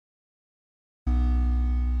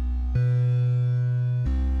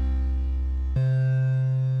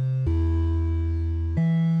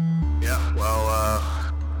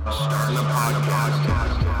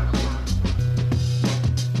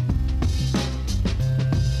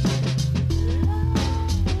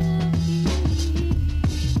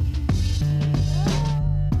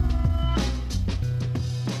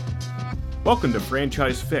Welcome to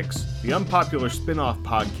Franchise Fix, the unpopular spin-off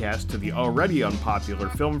podcast to the already unpopular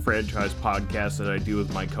film franchise podcast that I do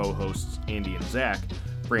with my co-hosts Andy and Zach,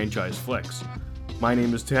 Franchise Flicks. My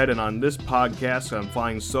name is Ted, and on this podcast I'm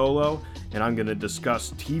flying solo, and I'm going to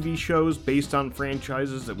discuss TV shows based on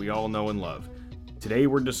franchises that we all know and love. Today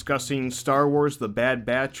we're discussing Star Wars The Bad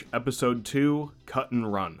Batch Episode 2, Cut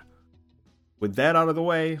and Run. With that out of the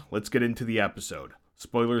way, let's get into the episode.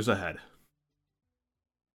 Spoilers ahead.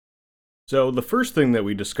 So the first thing that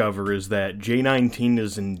we discover is that J19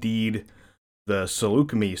 is indeed the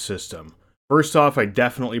Seleucami system. First off, I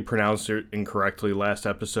definitely pronounced it incorrectly last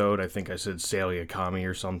episode. I think I said Saliakami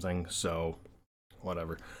or something, so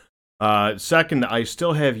whatever. Second, I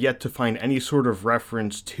still have yet to find any sort of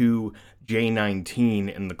reference to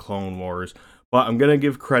J19 in the Clone Wars, but I'm going to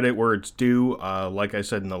give credit where it's due. Like I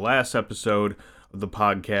said in the last episode of the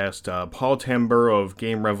podcast, Paul Tamburo of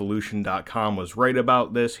GameRevolution.com was right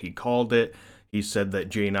about this. He called it. He said that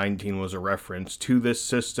J19 was a reference to this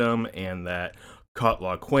system and that Cut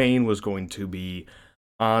Lawquane was going to be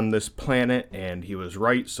on this planet, and he was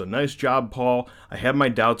right. So nice job, Paul. I had my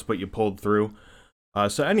doubts, but you pulled through.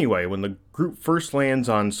 So anyway, when the group first lands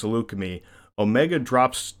on Seleucami, Omega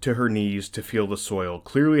drops to her knees to feel the soil,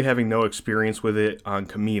 clearly having no experience with it on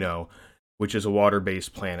Kamino, which is a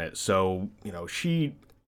water-based planet. So, she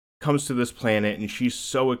comes to this planet and she's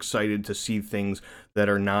so excited to see things that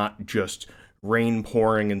are not just rain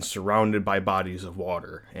pouring and surrounded by bodies of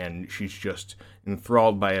water. And she's just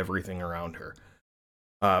enthralled by everything around her.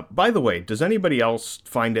 By the way, does anybody else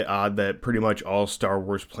find it odd that pretty much all Star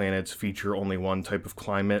Wars planets feature only one type of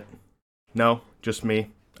climate? No? Just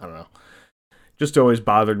me? I don't know. Just always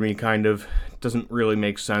bothered me, kind of. Doesn't really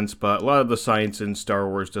make sense, but a lot of the science in Star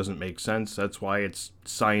Wars doesn't make sense. That's why it's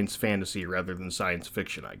science fantasy rather than science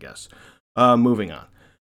fiction, I guess. Moving on.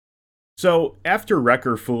 So, after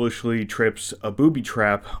Wrecker foolishly trips a booby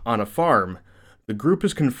trap on a farm, the group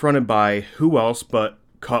is confronted by who else but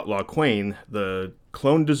Cut Lawquane, the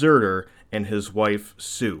clone deserter, and his wife,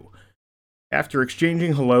 Sue. After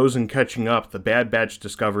exchanging hellos and catching up, the Bad Batch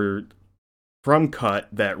discovered from Cut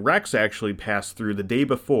that Rex actually passed through the day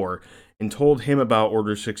before and told him about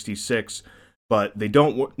Order 66, but they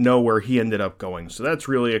don't know where he ended up going. So that's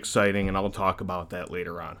really exciting, and I'll talk about that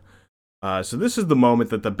later on. So this is the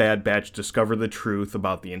moment that the Bad Batch discover the truth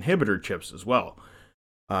about the inhibitor chips as well.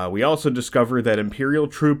 We also discover that Imperial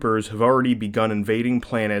troopers have already begun invading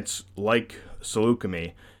planets like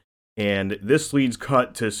Seleucami, and this leads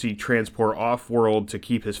Cut to seek transport off-world to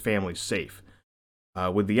keep his family safe.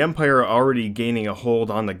 With the Empire already gaining a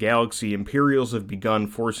hold on the galaxy, Imperials have begun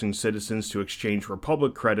forcing citizens to exchange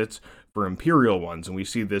Republic credits for Imperial ones, and we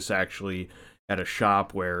see this actually at a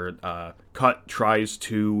shop where Cut tries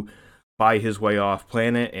to buy his way off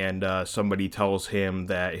planet, and somebody tells him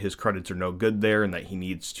that his credits are no good there and that he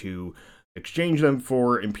needs to exchange them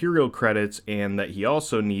for Imperial credits, and that he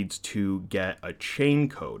also needs to get a chain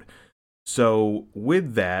code. So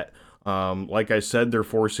with that, like I said, they're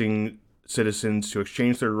forcing citizens to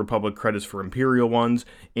exchange their Republic credits for Imperial ones,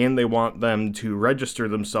 and they want them to register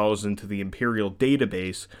themselves into the Imperial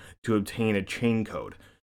database to obtain a chain code.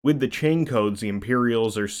 With the chain codes, the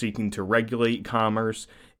Imperials are seeking to regulate commerce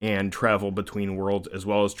and travel between worlds, as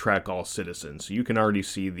well as track all citizens. So you can already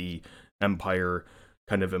see the Empire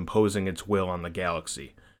kind of imposing its will on the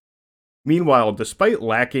galaxy. Meanwhile, despite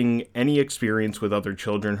lacking any experience with other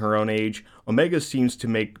children her own age, Omega seems to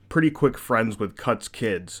make pretty quick friends with Cut's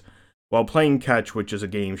kids. While playing catch, which is a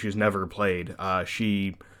game she's never played,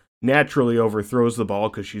 she naturally overthrows the ball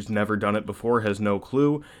because she's never done it before, has no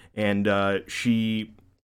clue, and she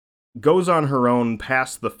goes on her own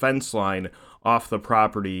past the fence line off the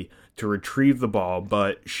property to retrieve the ball,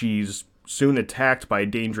 but she's soon attacked by a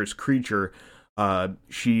dangerous creature.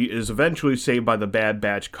 She is eventually saved by the Bad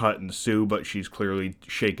Batch, Cut, and Sue, but she's clearly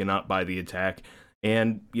shaken up by the attack,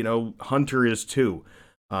 and, Hunter is too.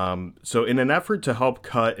 So in an effort to help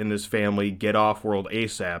Cut and his family get off-world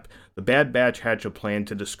ASAP, the Bad Batch hatch a plan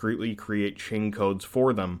to discreetly create chain codes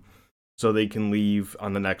for them so they can leave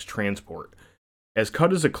on the next transport. As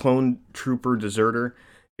Cut is a clone trooper deserter,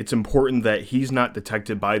 it's important that he's not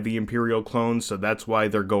detected by the Imperial clones, so that's why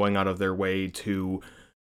they're going out of their way to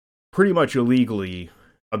pretty much illegally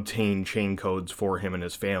obtain chain codes for him and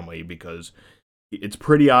his family, because it's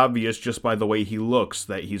pretty obvious just by the way he looks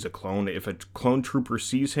that he's a clone. If a clone trooper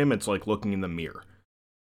sees him, it's like looking in the mirror.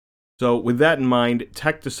 So with that in mind,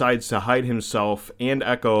 Tech decides to hide himself and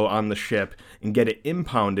Echo on the ship and get it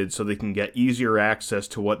impounded so they can get easier access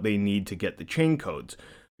to what they need to get the chain codes.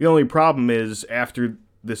 The only problem is, after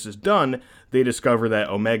this is done, they discover that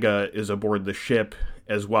Omega is aboard the ship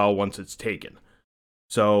as well once it's taken.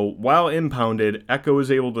 So while impounded, Echo is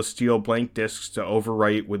able to steal blank discs to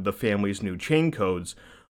overwrite with the family's new chain codes.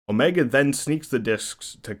 Omega then sneaks the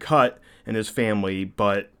discs to Cut and his family,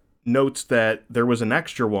 but notes that there was an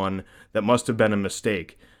extra one that must have been a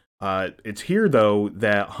mistake. It's here, though,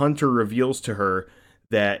 that Hunter reveals to her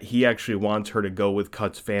that he actually wants her to go with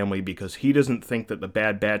Cut's family because he doesn't think that the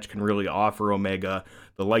Bad Batch can really offer Omega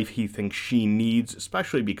the life he thinks she needs,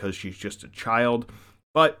 especially because she's just a child.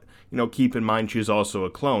 But, keep in mind she's also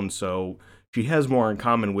a clone, so she has more in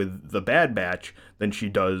common with the Bad Batch than she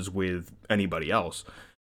does with anybody else.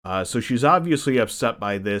 So she's obviously upset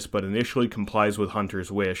by this, but initially complies with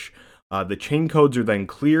Hunter's wish. The chain codes are then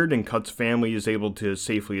cleared, and Cut's family is able to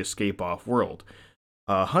safely escape off-world.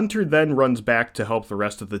 Hunter then runs back to help the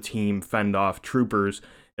rest of the team fend off troopers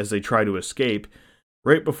as they try to escape.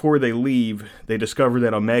 Right before they leave, they discover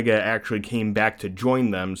that Omega actually came back to join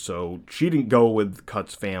them, so she didn't go with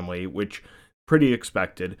Cut's family, which pretty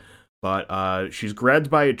expected. But she's grabbed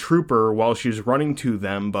by a trooper while she's running to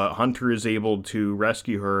them, but Hunter is able to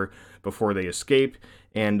rescue her before they escape.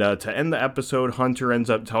 And to end the episode, Hunter ends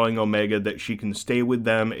up telling Omega that she can stay with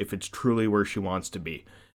them if it's truly where she wants to be.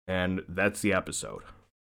 And that's the episode.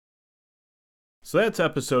 So that's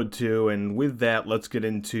episode 2, and with that, let's get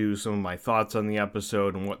into some of my thoughts on the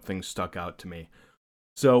episode and what things stuck out to me.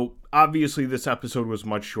 So, obviously, this episode was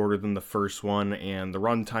much shorter than the first one, and the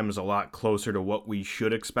runtime is a lot closer to what we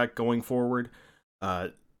should expect going forward.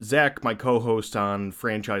 Zach, my co-host on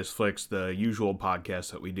Franchise Flicks, the usual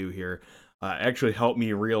podcast that we do here, actually helped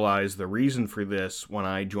me realize the reason for this when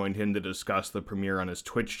I joined him to discuss the premiere on his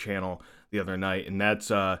Twitch channel the other night, and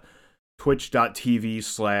that's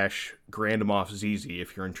twitch.tv/GrandmoffZZ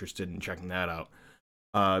if you're interested in checking that out.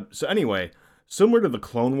 So anyway, similar to the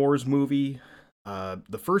Clone Wars movie,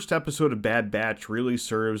 the first episode of Bad Batch really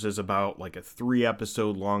serves as about like a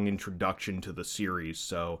 3-episode long introduction to the series,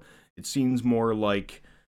 so it seems more like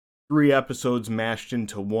 3 episodes mashed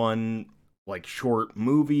into one like short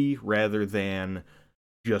movie rather than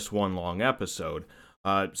just one long episode.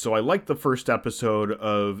 So I like the first episode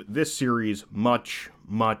of this series much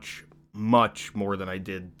more than I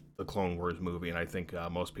did the Clone Wars movie, and I think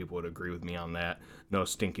most people would agree with me on that. No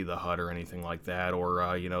Stinky the Hutt or anything like that,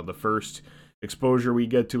 or the first exposure we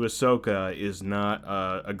get to Ahsoka is not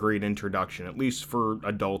a great introduction, at least for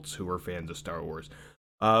adults who are fans of Star Wars.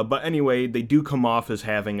 But anyway, they do come off as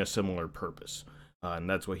having a similar purpose, and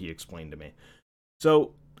that's what he explained to me.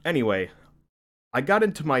 So anyway, I got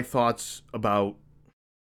into my thoughts about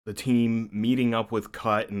the team meeting up with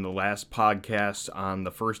Cut in the last podcast on the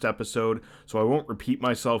first episode, so I won't repeat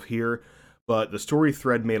myself here, but the story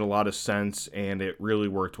thread made a lot of sense, and it really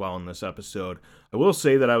worked well in this episode. I will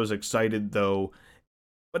say that I was excited, though,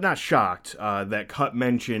 but not shocked, that Cut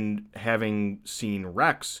mentioned having seen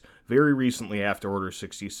Rex very recently after Order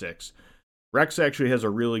 66. Rex actually has a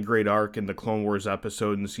really great arc in the Clone Wars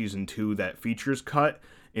episode in Season 2 that features Cut,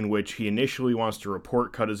 in which he initially wants to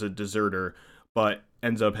report Cut as a deserter, but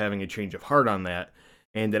ends up having a change of heart on that,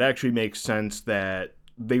 and it actually makes sense that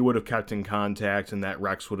they would have kept in contact and that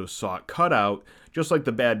Rex would have sought Cut out, just like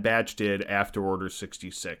the Bad Batch did after Order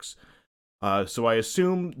 66. So I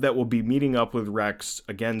assume that we'll be meeting up with Rex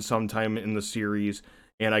again sometime in the series,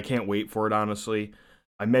 and I can't wait for it, honestly.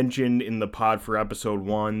 I mentioned in the pod for episode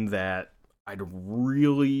 1 that I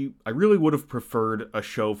really would have preferred a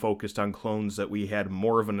show focused on clones that we had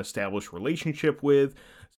more of an established relationship with,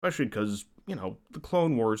 especially because, the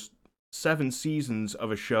Clone Wars, 7 seasons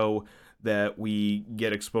of a show that we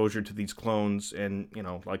get exposure to these clones, and,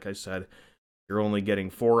 like I said, you're only getting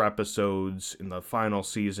 4 episodes in the final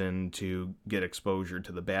season to get exposure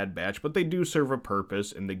to the Bad Batch, but they do serve a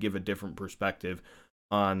purpose, and they give a different perspective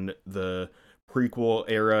on the prequel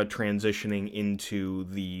era transitioning into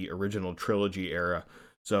the original trilogy era,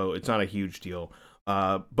 so it's not a huge deal.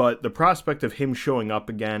 But the prospect of him showing up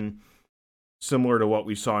again, similar to what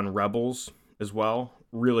we saw in Rebels as well,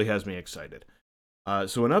 really has me excited.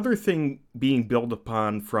 So another thing being built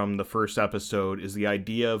upon from the first episode is the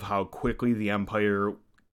idea of how quickly the Empire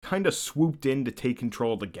kind of swooped in to take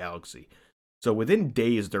control of the galaxy. So within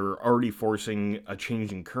days, they're already forcing a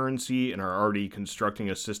change in currency and are already constructing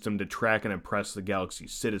a system to track and oppress the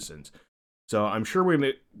galaxy's citizens. So I'm sure we're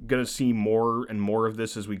going to see more and more of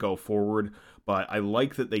this as we go forward, but I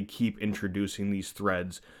like that they keep introducing these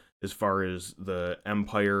threads as far as the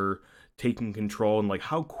Empire taking control and like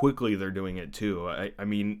how quickly they're doing it too. I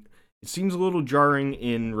mean, It seems a little jarring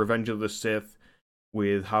in Revenge of the Sith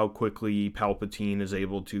with how quickly Palpatine is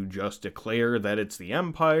able to just declare that it's the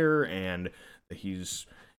Empire and that he's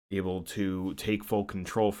able to take full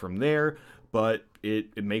control from there, but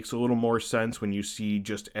it makes a little more sense when you see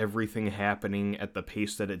just everything happening at the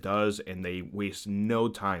pace that it does, and they waste no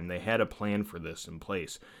time. They had a plan for this in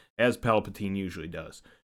place, as Palpatine usually does.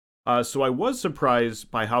 So I was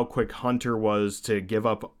surprised by how quick Hunter was to give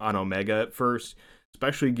up on Omega at first,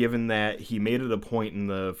 especially given that he made it a point in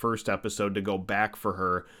the first episode to go back for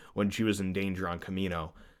her when she was in danger on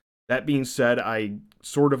Kamino. That being said, I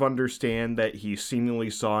sort of understand that he seemingly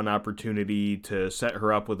saw an opportunity to set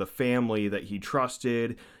her up with a family that he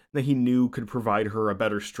trusted, that he knew could provide her a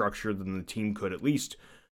better structure than the team could, at least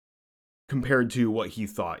compared to what he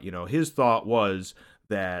thought. You know, his thought was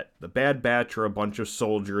that the Bad Batch are a bunch of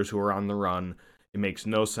soldiers who are on the run. It makes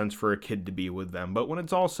no sense for a kid to be with them. But when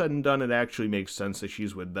it's all said and done, it actually makes sense that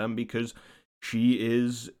she's with them because she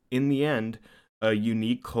is, in the end, a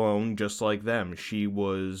unique clone just like them. She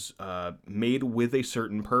was made with a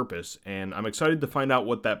certain purpose, and I'm excited to find out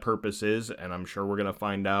what that purpose is, and I'm sure we're going to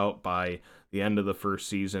find out by the end of the first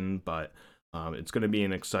season, but it's going to be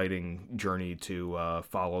an exciting journey to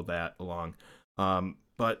follow that along.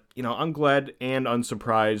 But, you know, I'm glad and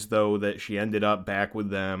unsurprised, though, that she ended up back with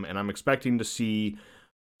them, and I'm expecting to see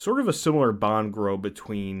sort of a similar bond grow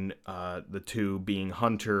between the two, being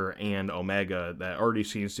Hunter and Omega, that already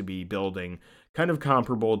seems to be building, kind of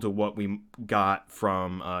comparable to what we got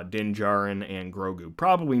from Din Djarin and Grogu.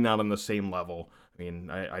 Probably not on the same level. I mean,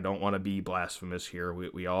 I don't want to be blasphemous here.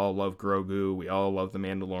 We all love Grogu. We all love The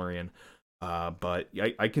Mandalorian. But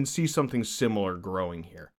I can see something similar growing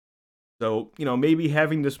here. So, you know, maybe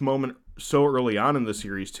having this moment so early on in the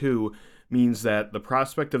series, too, means that the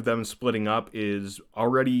prospect of them splitting up is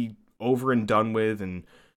already over and done with, and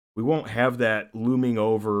we won't have that looming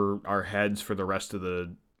over our heads for the rest of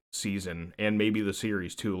the season, and maybe the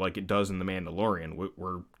series, too, like it does in The Mandalorian.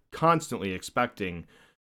 We're constantly expecting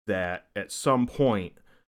that at some point,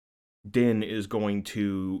 Din is going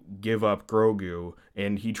to give up Grogu,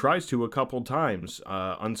 and he tries to a couple times,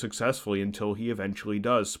 unsuccessfully, until he eventually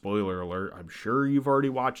does. Spoiler alert. I'm sure you've already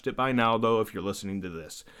watched it by now, though, if you're listening to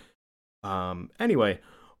this. Anyway,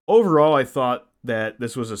 overall, I thought that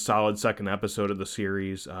this was a solid second episode of the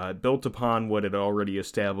series. It built upon what it already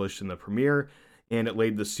established in the premiere, and it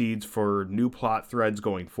laid the seeds for new plot threads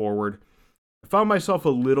going forward. I found myself a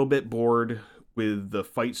little bit bored with the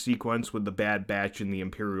fight sequence with the Bad Batch and the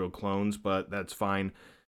Imperial clones, but that's fine.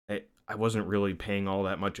 I wasn't really paying all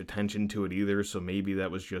that much attention to it either, so maybe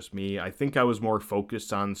that was just me. I think I was more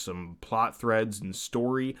focused on some plot threads and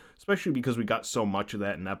story, especially because we got so much of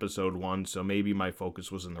that in episode 1, so maybe my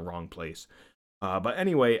focus was in the wrong place. But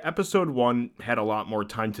anyway, episode 1 had a lot more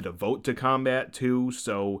time to devote to combat too,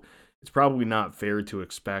 so it's probably not fair to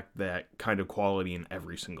expect that kind of quality in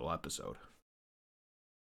every single episode.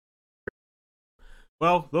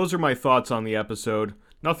 Well, those are my thoughts on the episode.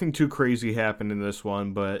 Nothing too crazy happened in this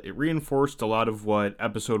one, but it reinforced a lot of what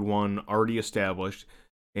episode 1 already established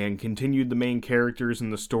and continued the main characters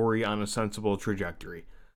and the story on a sensible trajectory.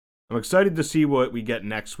 I'm excited to see what we get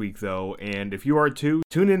next week, though, and if you are too,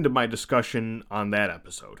 tune into my discussion on that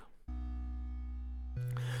episode.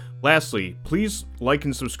 Lastly, please like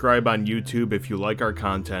and subscribe on YouTube if you like our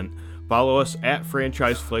content. Follow us at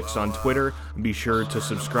Franchise Flicks on Twitter, and be sure to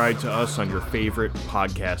subscribe to us on your favorite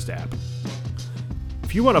podcast app.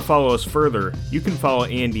 If you want to follow us further, you can follow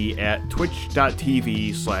Andy at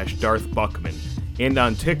twitch.tv/Darth Buckman and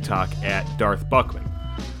on TikTok at Darth Buckman.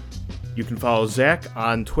 You can follow Zach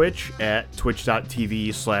on Twitch at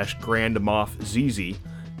twitch.tv/GrandMoffZZ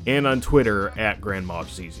and on Twitter at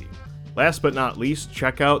GrandMoffZZ. Last but not least,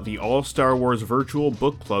 check out the All-Star Wars virtual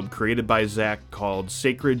book club created by Zach called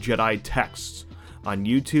Sacred Jedi Texts on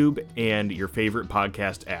YouTube and your favorite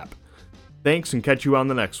podcast app. Thanks, and catch you on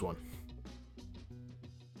the next one.